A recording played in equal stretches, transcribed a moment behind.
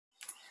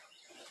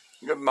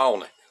Good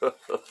morning.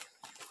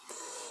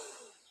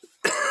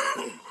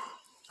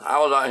 I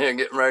was out here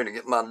getting ready to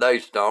get my day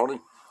started.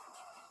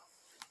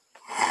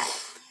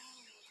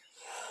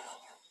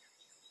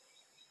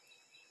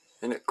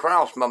 And it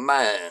crossed my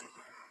mind.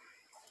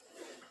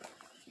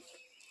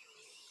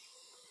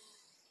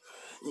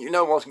 You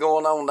know what's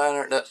going on down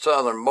there at that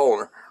southern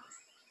border?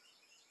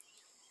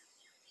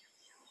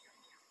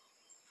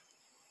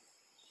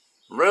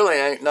 Really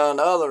ain't none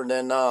other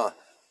than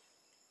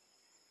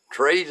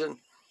treason.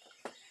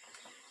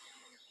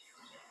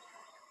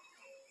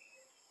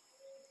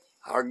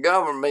 Our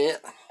government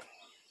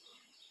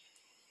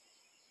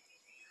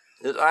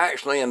is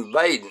actually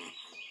invading.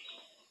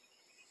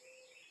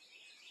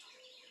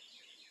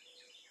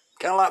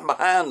 Kind of like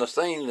behind the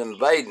scenes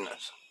invading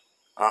us,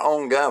 our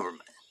own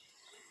government.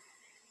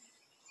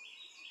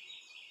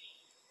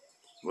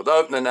 With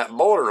opening that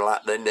border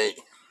like they did.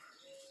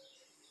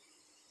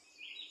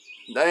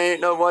 There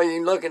ain't no way you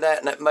can look at that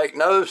and it make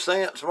no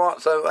sense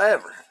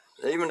whatsoever.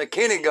 Even a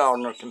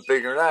kindergartner can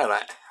figure that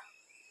out.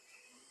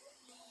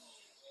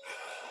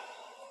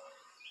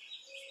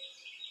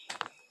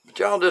 But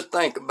y'all just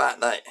think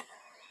about that.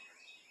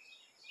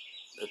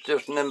 It's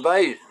just an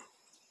invasion.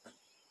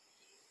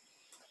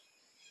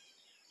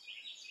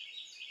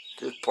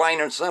 Just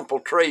plain and simple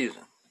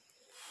treason.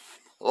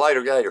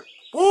 Later, Gator.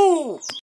 Woo!